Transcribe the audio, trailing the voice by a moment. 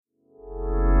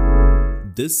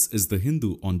This is The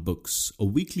Hindu on Books, a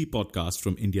weekly podcast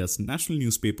from India's national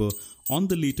newspaper on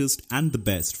the latest and the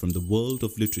best from the world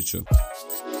of literature.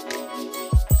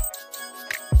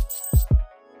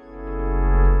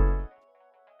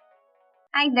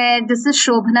 Hi there, this is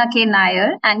Shobhana K.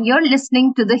 Nair, and you're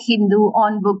listening to the Hindu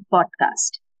on Book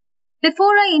podcast.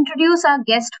 Before I introduce our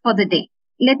guest for the day,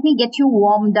 let me get you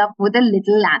warmed up with a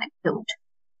little anecdote.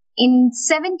 In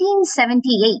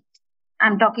 1778,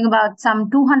 I'm talking about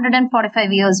some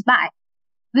 245 years back,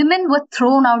 women were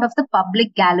thrown out of the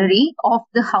public gallery of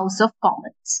the House of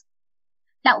Commons.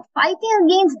 Now, fighting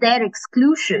against their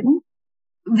exclusion,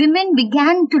 women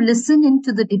began to listen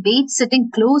into the debate sitting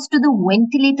close to the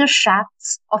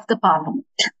ventilator-shafts of the parliament.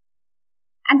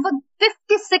 And for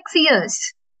 56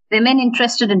 years, women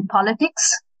interested in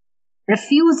politics,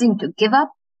 refusing to give up,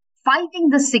 fighting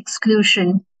this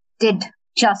exclusion, did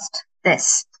just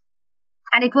this.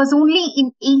 And it was only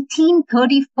in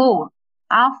 1834,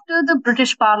 after the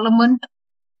British Parliament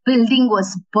building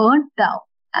was burnt down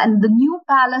and the new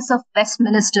Palace of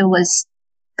Westminster was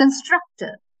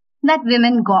constructed, that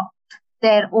women got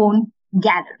their own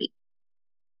gallery.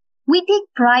 We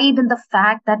take pride in the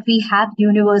fact that we have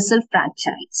universal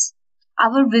franchise.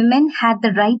 Our women had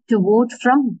the right to vote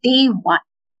from day one.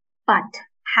 But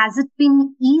has it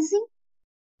been easy?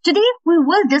 Today, we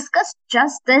will discuss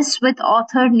just this with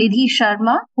author Nidhi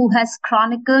Sharma, who has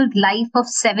chronicled life of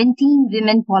 17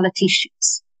 women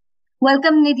politicians.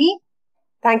 Welcome, Nidhi.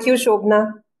 Thank you,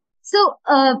 Shobhana. So,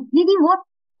 Nidhi, what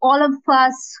all of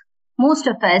us, most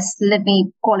of us, let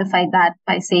me qualify that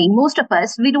by saying most of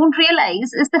us, we don't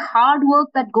realize is the hard work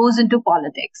that goes into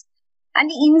politics and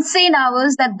the insane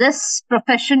hours that this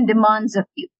profession demands of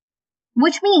you.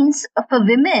 Which means for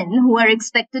women who are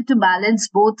expected to balance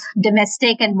both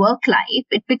domestic and work life,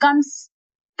 it becomes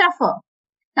tougher.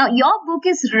 Now, your book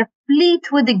is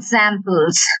replete with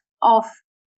examples of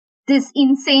this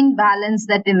insane balance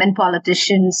that women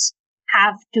politicians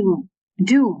have to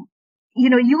do.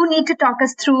 You need to talk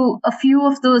us through a few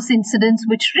of those incidents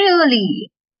which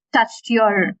really touched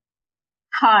your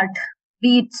heart,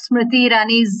 be it Smriti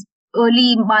Irani's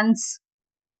early months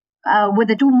with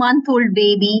a 2-month-old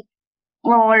baby,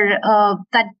 or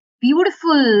that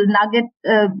beautiful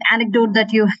anecdote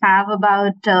that you have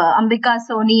about Ambika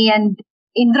Soni and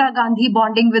Indira Gandhi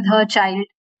bonding with her child.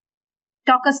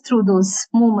 Talk us through those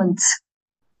moments.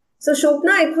 So,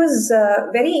 Shobhana, it was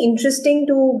very interesting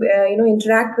to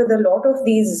interact with a lot of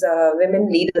these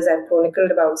women leaders. I've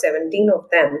chronicled about 17 of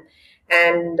them,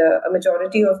 and a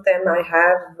majority of them I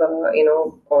have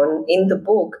in the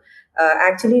book,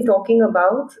 actually talking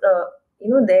about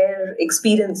their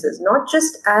experiences, not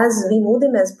just as we know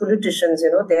them as politicians.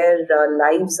 Their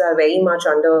lives are very much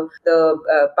under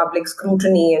the public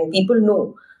scrutiny, and people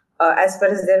know as far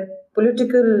as their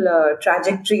political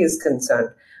trajectory is concerned.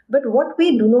 But what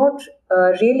we do not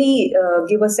really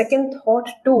give a second thought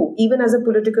to, even as a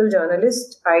political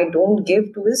journalist, I don't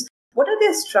give to, is what are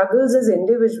their struggles as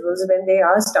individuals when they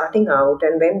are starting out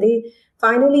and when they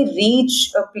finally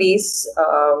reach a place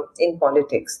in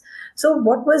politics. So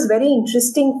what was very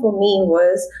interesting for me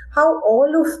was how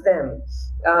all of them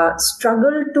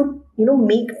struggled to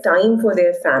make time for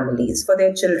their families, for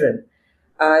their children.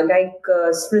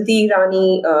 Smriti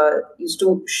Irani used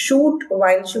to shoot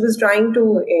while she was trying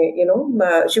to,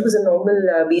 she was a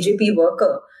normal BJP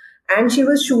worker, and she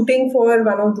was shooting for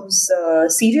one of those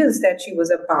serials that she was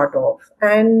a part of.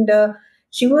 And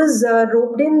she was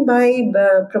roped in by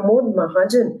Pramod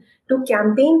Mahajan to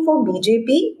campaign for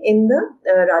BJP in the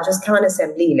Rajasthan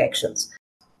Assembly elections.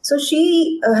 So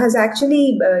she has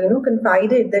actually,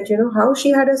 confided that, how she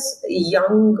had a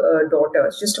young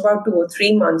daughter, just about 2 or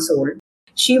 3 months old.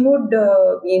 She would,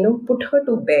 put her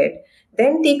to bed,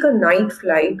 then take a night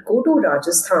flight, go to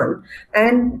Rajasthan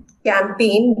and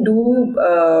campaign, do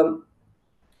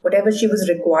whatever she was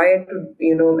required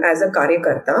to, as a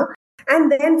karyakarta, and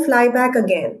then fly back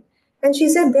again. And she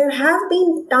said, there have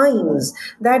been times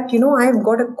that, I've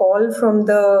got a call from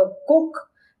the cook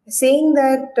saying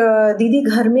that, Didi,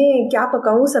 ghar mein kya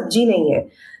pakaun, sabji nahi hai.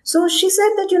 So she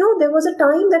said that, there was a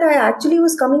time that I actually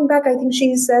was coming back, I think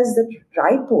she says that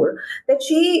Raipur, that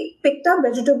she picked up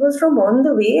vegetables from on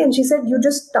the way, and she said, you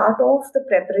just start off the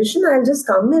preparation, I'll just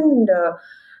come and,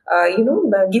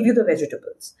 give you the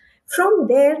vegetables. From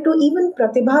there to even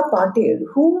Pratibha Patil,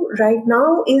 who right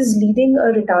now is leading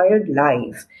a retired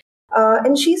life.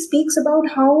 And she speaks about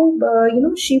how,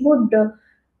 she would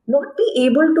not be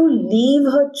able to leave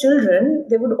her children.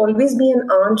 There would always be an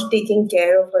aunt taking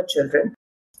care of her children.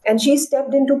 And she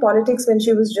stepped into politics when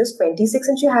she was just 26,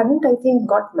 and she hadn't, I think,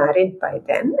 got married by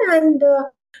then. And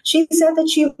she said that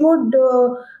she would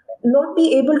not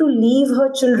be able to leave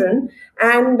her children,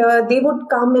 and they would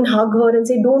come and hug her and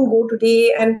say, "Don't go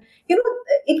today." And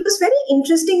it was very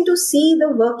interesting to see the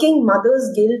working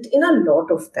mother's guilt in a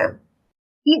lot of them.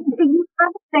 You have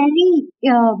a very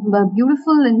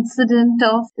beautiful incident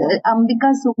of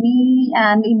Ambika Soni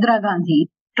and Indira Gandhi.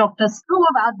 Talk to us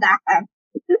about that.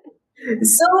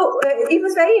 So it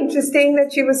was very interesting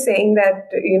that she was saying that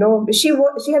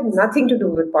she had nothing to do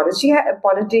with politics. She had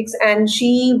politics, and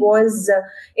she was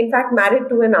in fact married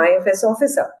to an IFS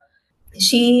officer.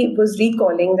 She was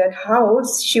recalling that how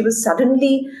she was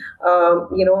suddenly,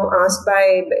 asked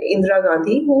by Indira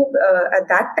Gandhi, who at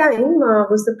that time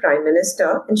was the prime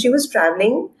minister, and she was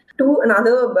traveling to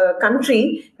another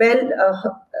country where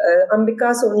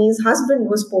Ambika Soni's husband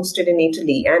was posted in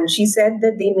Italy, and she said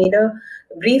that they made a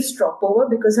brief stopover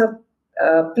because her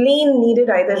plane needed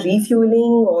either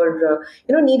refueling or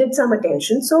needed some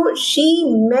attention. So she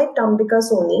met Ambika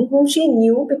Soni, whom she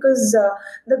knew because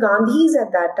the Gandhis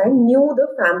at that time knew the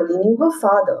family, knew her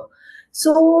father.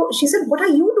 So she said, "What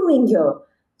are you doing here?"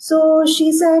 So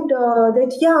she said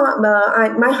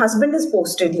my husband is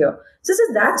posted here. So she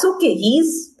said, "That's okay,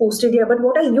 he's posted here, but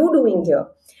what are you doing here?"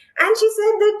 And she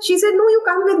said, "No, you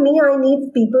come with me. I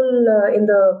need people in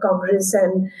the Congress."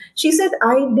 And she said,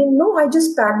 "I didn't know. I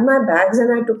just packed my bags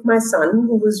and I took my son,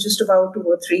 who was just about 2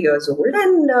 or 3 years old."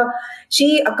 And she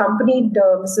accompanied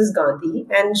Mrs. Gandhi.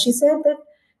 And she said that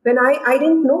when I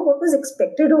didn't know what was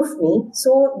expected of me.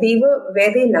 So they were,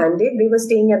 where they landed, they were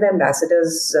staying at the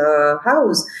ambassador's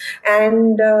house.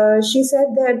 And she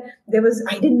said that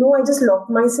I didn't know, I just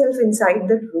locked myself inside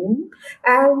the room.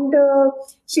 And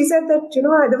she said that,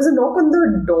 there was a knock on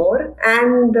the door,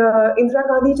 and Indira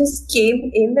Gandhi just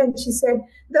came in, and she said,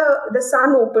 the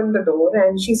son opened the door,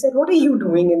 and she said, "What are you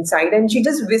doing inside?" And she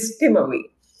just whisked him away.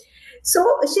 So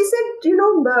she said,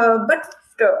 but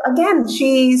again,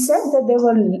 she said that there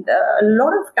were a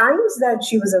lot of times that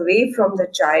she was away from the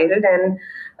child, and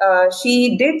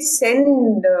she did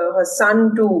send her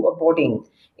son to a boarding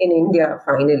in India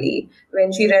finally,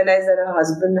 when she realized that her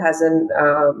husband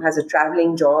has a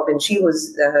traveling job, and she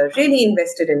was really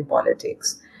invested in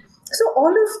politics. So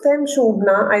all of them,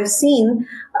 Shobna, I've seen,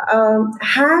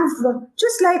 have,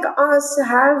 just like us,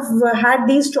 have had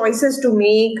these choices to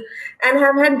make and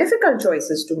have had difficult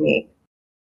choices to make.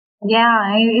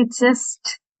 Yeah, it's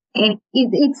just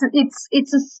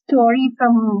it's a story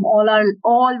from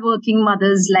all working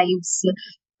mothers' lives.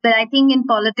 But I think in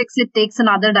politics it takes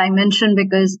another dimension,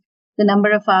 because the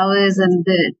number of hours and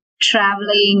the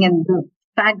traveling and the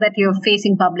fact that you're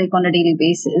facing public on a daily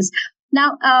basis.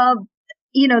 Now,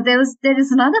 there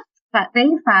is another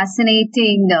very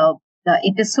fascinating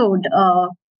episode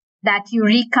that you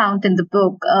recount in the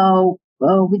book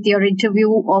with your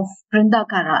interview of Brinda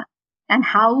Kara and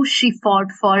how she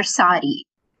fought for sari.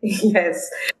 Yes.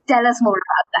 Tell us more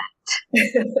about that.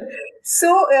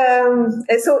 So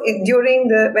during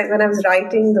when I was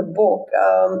writing the book,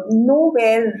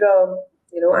 nowhere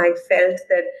I felt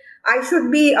that I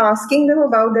should be asking them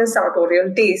about their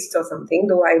sartorial tastes or something,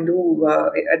 though I do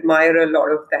admire a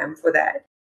lot of them for that.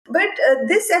 But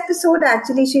this episode,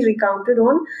 actually, she recounted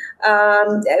on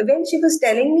when she was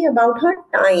telling me about her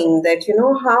time, that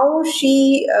how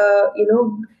she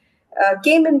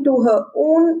came into her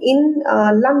own in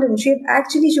London. She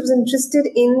was interested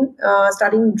in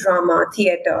studying drama,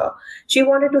 theatre. She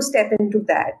wanted to step into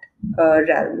that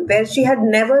realm where she had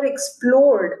never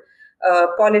explored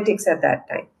politics at that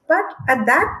time. But at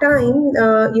that time,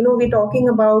 we're talking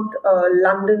about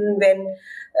London when,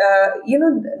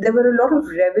 there were a lot of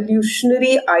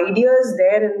revolutionary ideas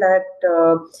there in that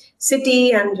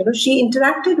city. And, she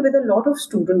interacted with a lot of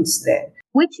students there.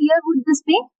 Which year would this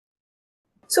be?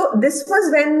 So this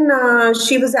was when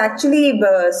she was actually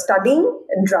studying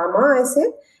drama, I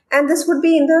say. And this would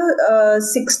be in the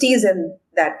 60s in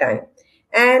that time.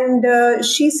 And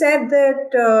she said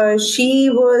that she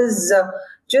was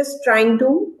just trying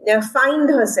to find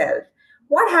herself.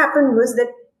 What happened was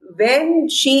that where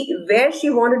she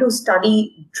wanted to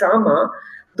study drama,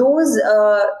 those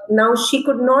now she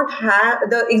could not have,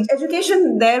 the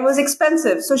education there was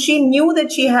expensive. So she knew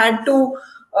that she had to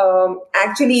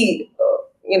actually,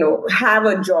 have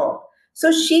a job. So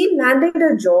she landed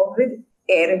a job with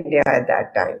Air India at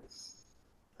that time.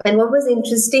 And what was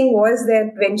interesting was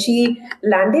that when she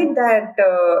landed that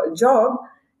job,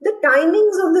 the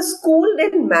timings of the school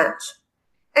didn't match.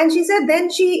 And she said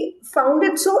then she found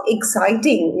it so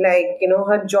exciting, like,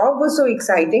 her job was so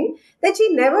exciting that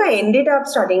she never ended up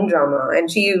studying drama. And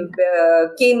she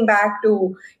came back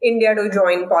to India to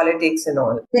join politics and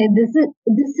all. This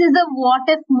is a what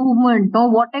if movement. No,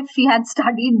 what if she had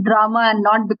studied drama and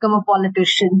not become a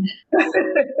politician?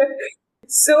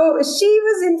 So she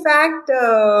was, in fact,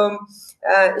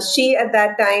 she at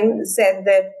that time said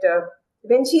that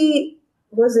when she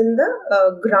was in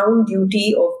the ground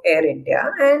duty of Air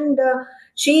India, and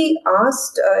she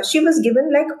was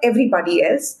given, like everybody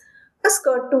else, a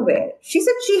skirt to wear. She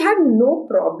said she had no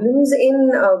problems in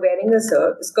wearing a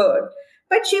skirt,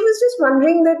 but she was just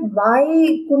wondering that why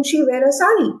couldn't she wear a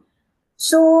sari?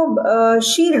 So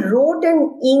she wrote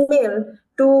an email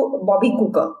to Bobby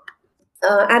Cooker.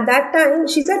 At that time,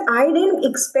 she said, I didn't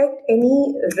expect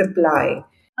any reply.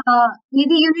 Nidhi,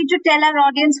 you need to tell our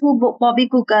audience who Bobby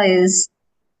Cooker is.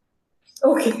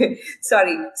 Okay,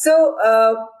 sorry. So,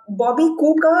 Bobby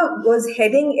Cooker was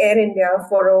heading Air India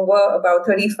for over about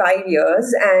 35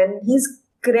 years, and he's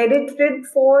credited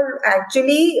for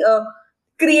actually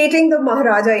creating the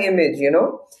Maharaja image.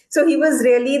 So he was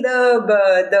really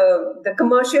the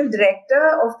commercial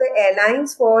director of the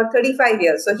airlines for 35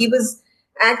 years. So he was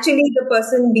actually the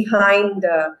person behind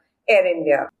Air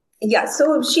India. Yeah,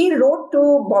 so she wrote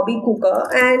to Bobby Cooker,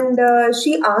 and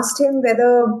she asked him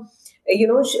whether,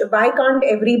 why can't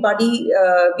everybody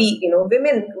be,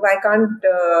 women, why can't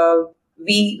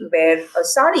we wear a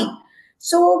sari?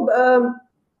 So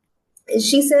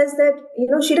she says that,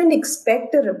 she didn't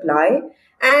expect a reply.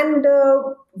 And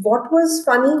what was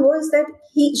funny was that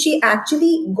she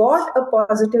actually got a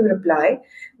positive reply,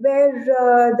 where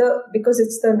because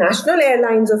it's the national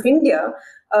airlines of India,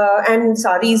 and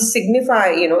saris signify,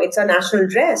 it's a national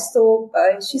dress. So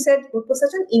she said it was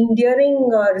such an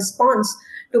endearing response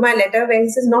to my letter, where he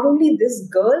says not only this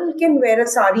girl can wear a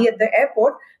sari at the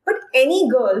airport, but any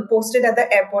girl posted at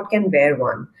the airport can wear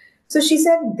one. So she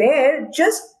said there,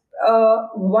 just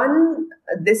one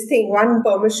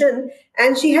permission,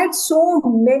 and she had so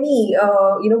many,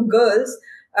 girls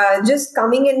just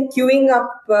coming and queuing up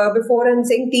before and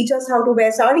saying, teach us how to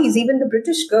wear saris. Even the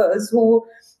British girls who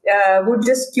would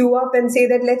just queue up and say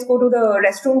that, let's go to the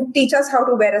restroom, teach us how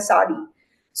to wear a sari.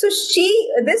 So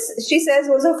she says,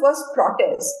 was her first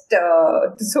protest,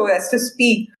 so as to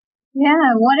speak.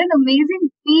 Yeah, what an amazing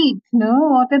feat, no?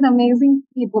 What an amazing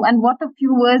feat. And what a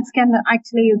few words can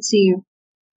actually achieve.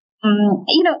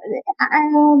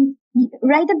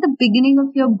 Right at the beginning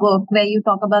of your book, where you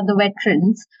talk about the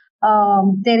veterans,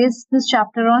 there is this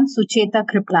chapter on Sucheta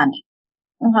Kriplani.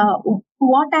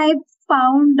 What I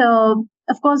found,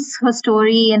 of course, her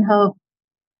story and her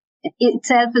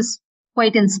itself is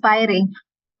quite inspiring.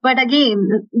 But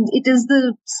again, it is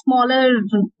the smaller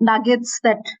nuggets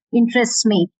that interest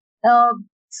me.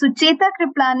 Sucheta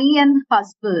Kriplani and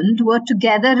husband were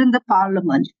together in the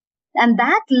parliament, and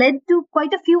that led to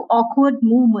quite a few awkward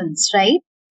moments, right?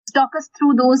 Talk us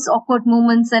through those awkward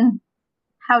moments and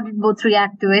how did both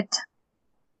react to it?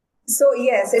 So,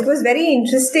 yes, it was very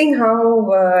interesting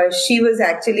how she was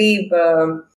actually.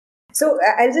 So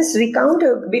I'll just recount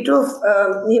a bit of,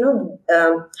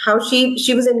 how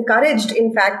she was encouraged,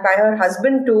 in fact, by her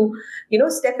husband to,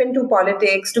 step into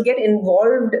politics, to get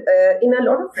involved in a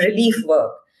lot of relief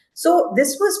work. So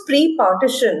this was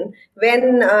pre-partition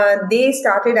when they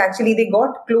started. Actually, they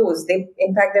got close.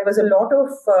 In fact, there was a lot of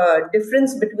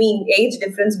age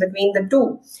difference between the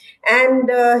two, and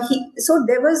so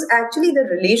there was actually the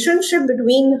relationship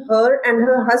between her and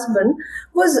her husband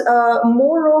was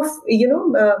more of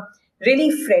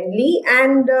really friendly,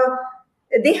 and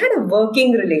they had a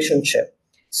working relationship.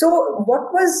 So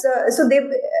what was so they,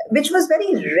 which was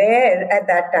very rare at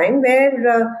that time,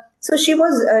 where so she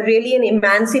was really an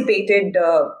emancipated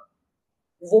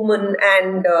woman,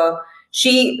 and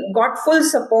she got full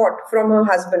support from her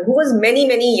husband, who was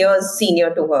many years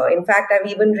senior to her. In fact, I've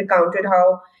even recounted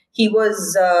how he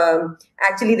was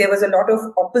actually, there was a lot of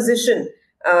opposition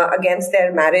against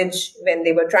their marriage when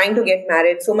they were trying to get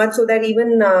married, so much so that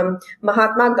even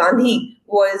Mahatma Gandhi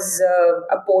was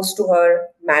opposed to her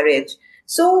marriage.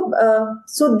 So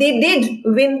they did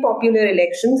win popular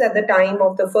elections at the time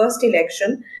of the first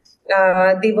election.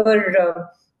 They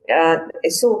were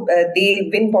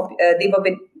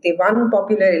they won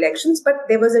popular elections, but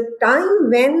there was a time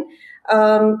when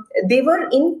they were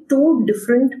in two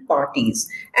different parties,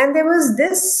 and there was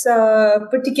this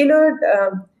particular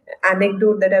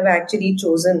anecdote that I've actually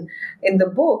chosen in the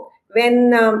book,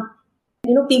 when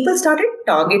people started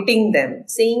targeting them,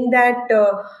 saying that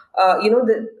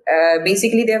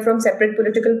basically they're from separate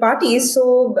political parties.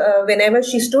 So whenever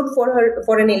she stood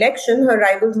for an election, her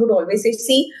rivals would always say,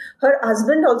 "See, her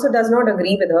husband also does not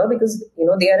agree with her because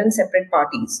they are in separate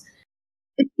parties."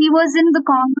 He was in the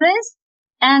Congress,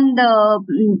 and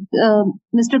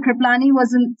Mr. Kriplani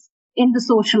was in the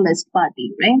Socialist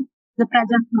Party, right? The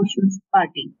Praja Socialist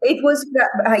Party. It was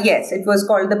yes, it was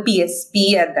called the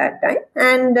PSP at that time,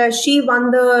 and she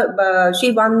won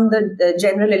the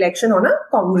general election on a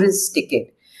Congress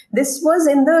ticket. This was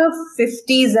in the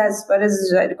 50s, as far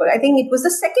as I recall. I think it was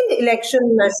the second election,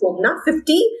 Shobna,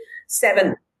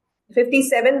 57.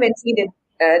 57 when she did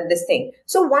this thing.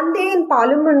 So one day in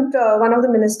Parliament, one of the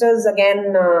ministers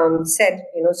again said,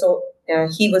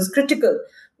 he was critical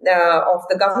of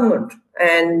the government.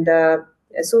 And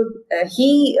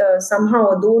he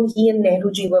somehow, though he and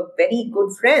Nehruji were very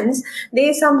good friends,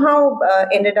 they somehow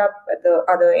ended up at the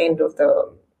other end of the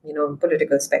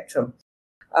political spectrum.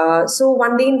 So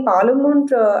one day in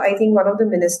Parliament, I think one of the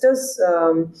ministers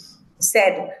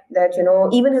said that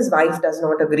even his wife does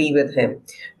not agree with him.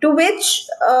 To which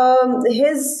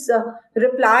his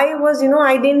reply was,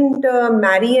 I didn't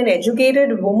marry an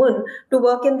educated woman to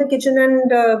work in the kitchen and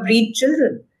breed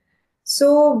children.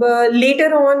 So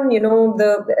later on,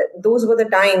 those were the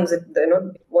times. It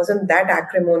wasn't that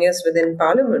acrimonious within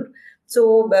Parliament.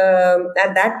 So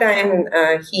at that time,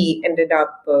 he ended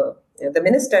up. The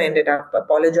minister ended up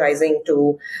apologizing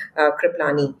to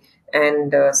Kriplani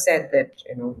and said that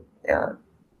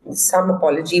some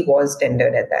apology was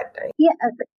tendered at that time. Yeah,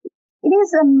 it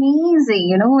is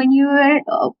amazing,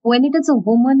 when it is a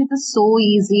woman, it is so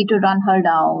easy to run her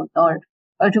down or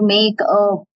to make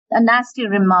a nasty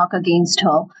remark against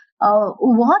her.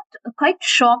 What quite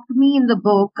shocked me in the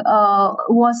book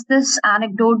was this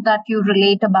anecdote that you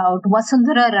relate about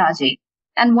Vasundhara Raje.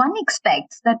 And one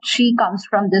expects that she comes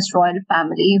from this royal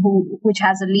family which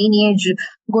has a lineage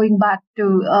going back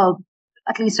to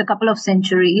at least a couple of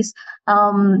centuries.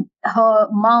 Her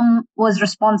mom was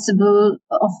responsible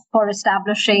for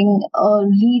establishing,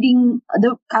 leading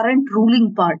the current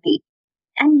ruling party.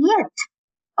 And yet,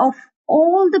 of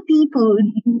all the people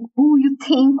who you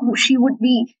think she would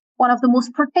be one of the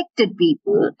most protected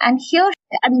people, and here,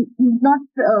 I mean,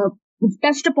 you've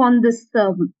touched upon this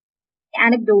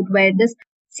anecdote where this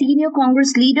senior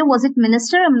Congress leader, was it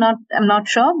minister? I'm not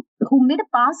sure, who made a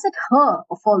pass at her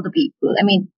of all the people. I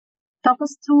mean, talk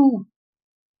us through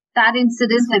that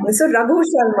incident. So Raghu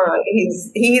Sharma,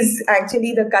 he's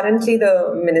actually currently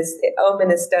the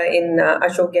minister in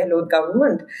Ashok Gehlot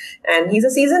government, and he's a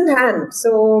seasoned hand.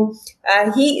 So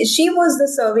she was the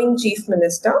serving chief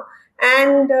minister,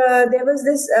 and there was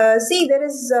this. There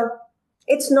is.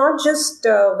 It's not just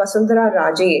Vasundhara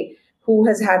Raje who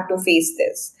has had to face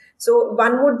this. So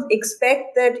one would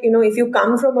expect that if you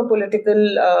come from a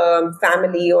political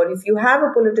family, or if you have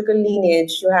a political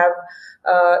lineage,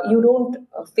 you don't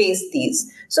face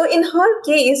these. So in her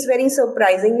case, very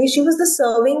surprisingly, she was the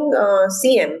serving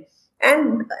CM.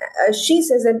 And she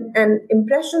says that an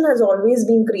impression has always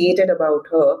been created about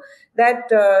her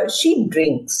that she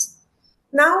drinks.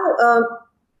 Now,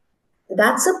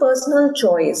 that's a personal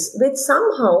choice which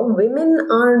somehow women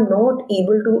are not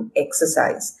able to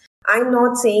exercise. I'm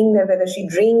not saying that whether she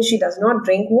drinks, she does not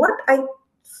drink. What I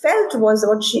felt was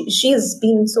what she has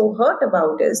been so hurt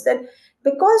about is that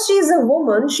because she is a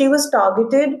woman, she was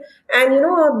targeted, and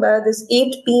this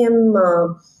 8 p.m.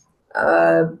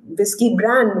 Whiskey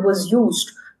brand was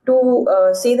used to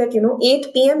say that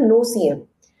 8 p.m. no CM.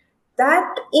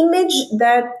 That image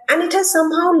and it has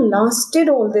somehow lasted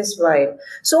all this while.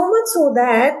 So much so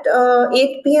that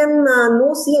 8 p.m.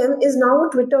 No CM is now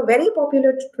a very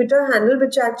popular Twitter handle,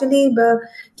 which actually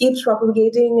keeps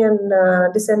propagating and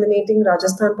disseminating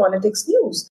Rajasthan politics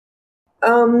news.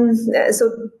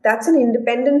 So that's an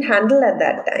independent handle at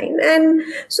that time. And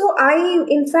so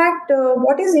in fact,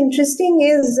 what is interesting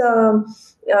is,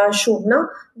 Shobna,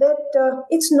 that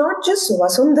it's not just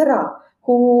Vasundhara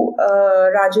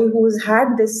who's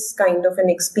had this kind of an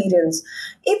experience.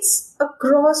 It's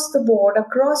across the board,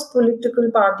 across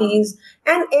political parties,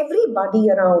 and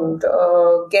everybody around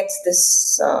gets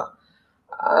this.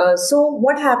 So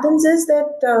what happens is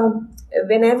that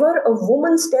whenever a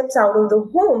woman steps out of the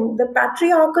home, the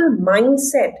patriarchal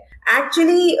mindset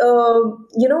actually,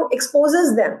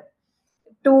 exposes them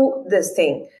to this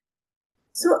thing.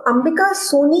 So Ambika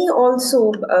Soni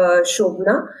also,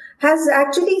 Shobna, has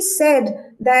actually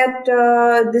said that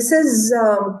this is,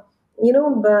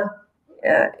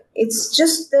 it's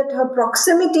just that her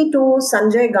proximity to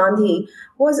Sanjay Gandhi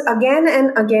was again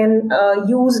and again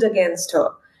used against her.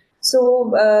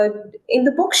 So in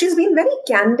the book, she's been very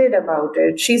candid about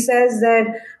it. She says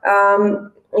that,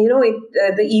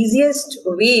 the easiest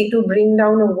way to bring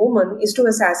down a woman is to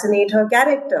assassinate her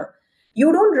character.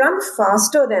 You don't run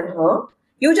faster than her.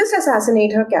 You just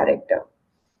assassinate her character.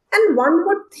 And one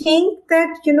would think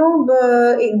that,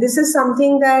 this is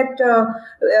something that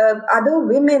other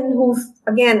women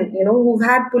who've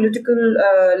had political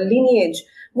lineage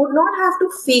would not have to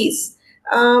face.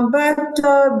 But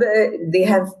they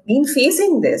have been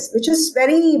facing this, which is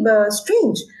very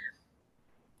strange.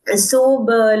 So,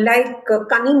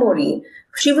 Kanimori,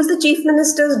 she was the chief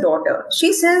minister's daughter.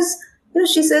 She says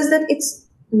that it's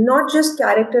not just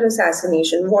character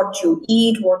assassination, what you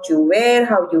eat, what you wear,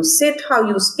 how you sit, how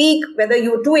you speak, whether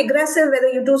you're too aggressive, whether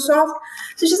you're too soft.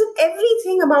 So she said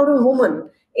everything about a woman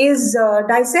is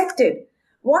dissected.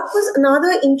 What was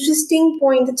another interesting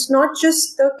point? It's not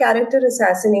just the character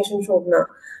assassination, Shobna.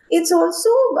 It's also,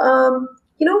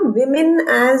 women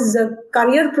as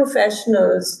career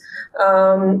professionals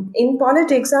in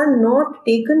politics are not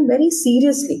taken very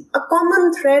seriously. A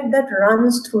common thread that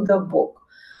runs through the book,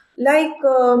 like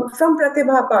from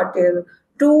Pratibha Patil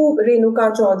to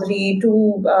Renuka Chaudhary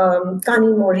to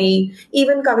Kani Mori,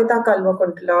 even Kavita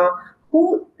Kalvakuntla,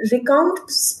 who recount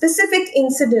specific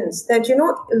incidents that,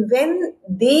 when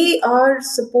they are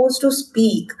supposed to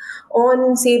speak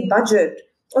on, say, budget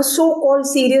or so-called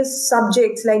serious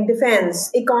subjects like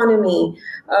defense, economy,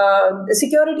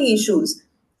 security issues,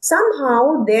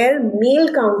 somehow their male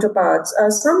counterparts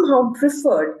are somehow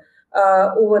preferred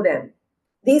over them.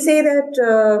 They say that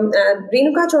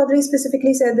Renuka Chaudhary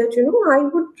specifically said that, I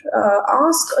would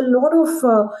ask a lot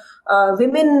of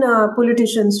women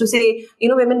politicians to say,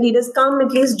 women leaders, come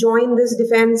at least join this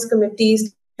defense committee,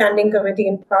 standing committee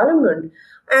in parliament.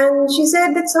 And she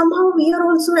said that somehow we are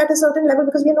also at a certain level,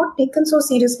 because we are not taken so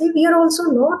seriously, we are also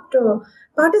not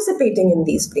participating in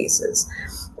these places.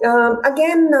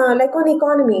 Again, like on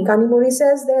economy, Kanimori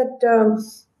says that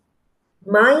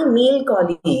my male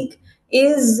colleague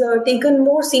is taken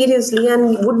more seriously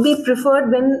and would be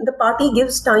preferred when the party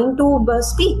gives time to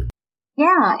speak.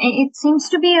 Yeah, it seems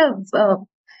to be a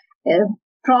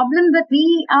problem that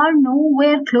we are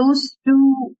nowhere close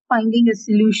to finding a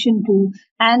solution to.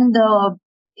 And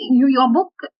your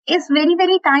book is very,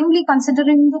 very timely,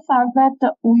 considering the fact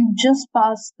that we've just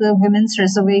passed the Women's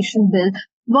Reservation Bill.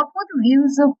 What were the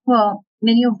views of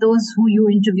many of those who you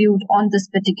interviewed on this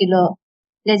particular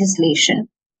legislation?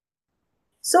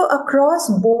 So across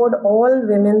board, all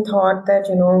women thought that,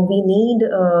 we need,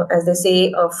 as they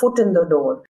say, a foot in the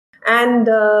door. And,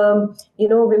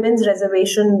 Women's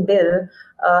Reservation Bill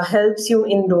helps you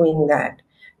in doing that,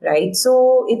 right?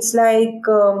 So it's like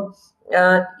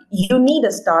you need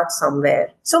a start somewhere.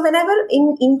 So whenever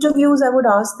in interviews, I would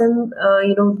ask them,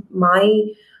 my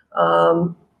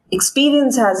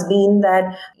experience has been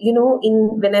that,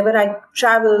 whenever I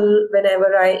travel,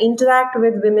 whenever I interact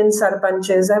with women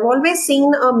sarpanches, I've always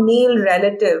seen a male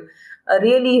relative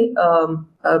really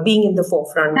being in the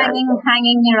forefront.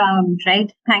 Hanging around,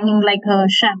 right? Hanging like a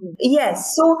shadow.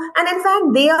 Yes. So, and in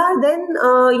fact, they are then,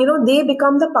 they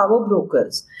become the power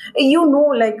brokers.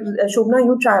 Like Shobna,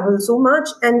 you travel so much,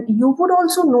 and you would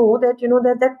also know that,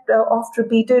 that oft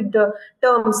repeated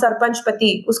term, Sarpanch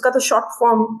Pati, uska to short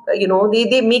form,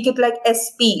 they make it like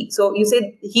SP. So you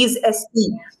say he's SP.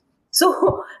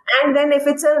 So, and then if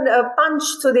it's a punch,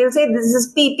 so they'll say this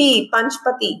is PP, Punch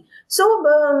Pati. So,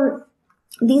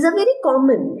 these are very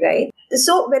common, right?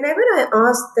 So whenever I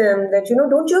ask them that,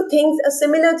 don't you think a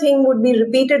similar thing would be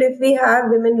repeated if we have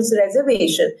women's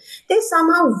reservation? They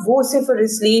somehow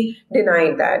vociferously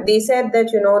denied that. They said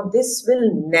that, this will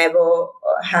never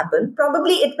happen.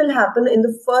 Probably it will happen in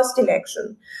the first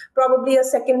election, probably a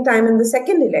second time in the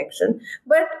second election.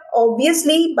 But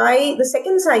obviously by the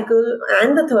second cycle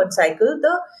and the third cycle,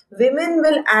 the women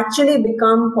will actually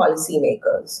become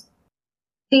policymakers.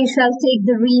 They shall take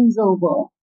the reins over.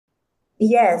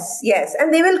 Yes.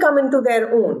 And they will come into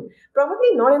their own.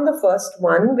 Probably not in the first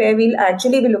one, where we'll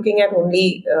actually be looking at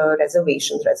only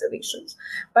reservations.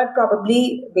 But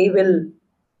probably they will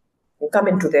come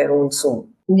into their own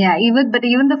soon. Yeah, even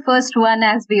the first one,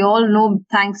 as we all know,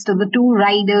 thanks to the two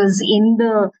riders in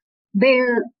the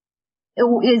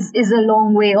bill, is a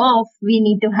long way off. We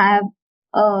need to have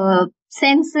a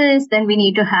census, then we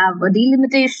need to have a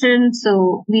delimitation.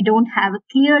 So we don't have a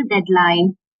clear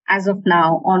deadline as of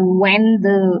now on when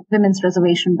the Women's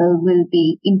Reservation Bill will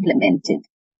be implemented.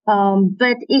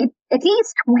 But at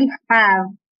least we have,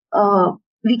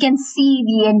 we can see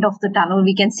the end of the tunnel.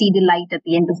 We can see the light at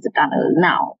the end of the tunnel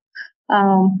now.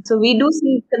 So we do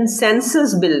see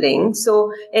consensus building.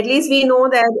 So at least we know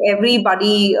that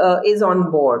everybody is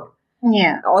on board.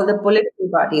 Yeah. All the political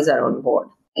parties are on board.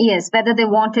 Yes, whether they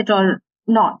want it or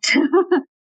not.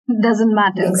 Doesn't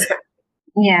matter. Exactly.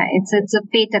 Yeah, it's a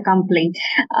fait accompli.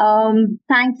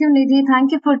 Thank you, Nidhi.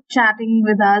 Thank you for chatting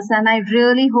with us. And I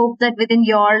really hope that within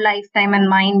your lifetime and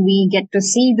mine, we get to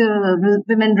see the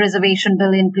women reservation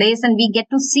bill in place and we get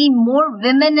to see more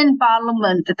women in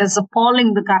parliament. It is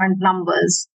appalling, the current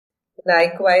numbers.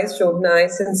 Likewise, Shobna, I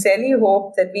sincerely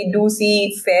hope that we do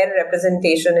see fair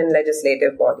representation in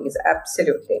legislative bodies.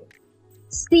 Absolutely.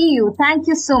 See you. Thank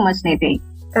you so much, Nidhi.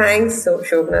 Thanks,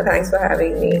 Shobna. Thanks for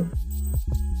having me.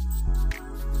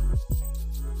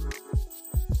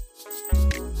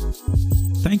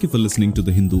 Thank you for listening to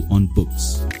The Hindu on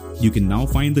Books. You can now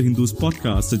find The Hindu's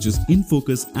podcasts such as In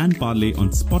Focus and Parlay on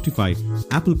Spotify,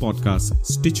 Apple Podcasts,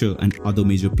 Stitcher, and other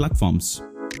major platforms.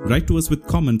 Write to us with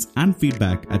comments and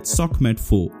feedback at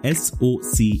socmed4,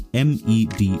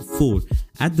 SOCMED4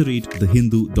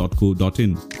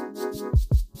 @thehindu.co.in.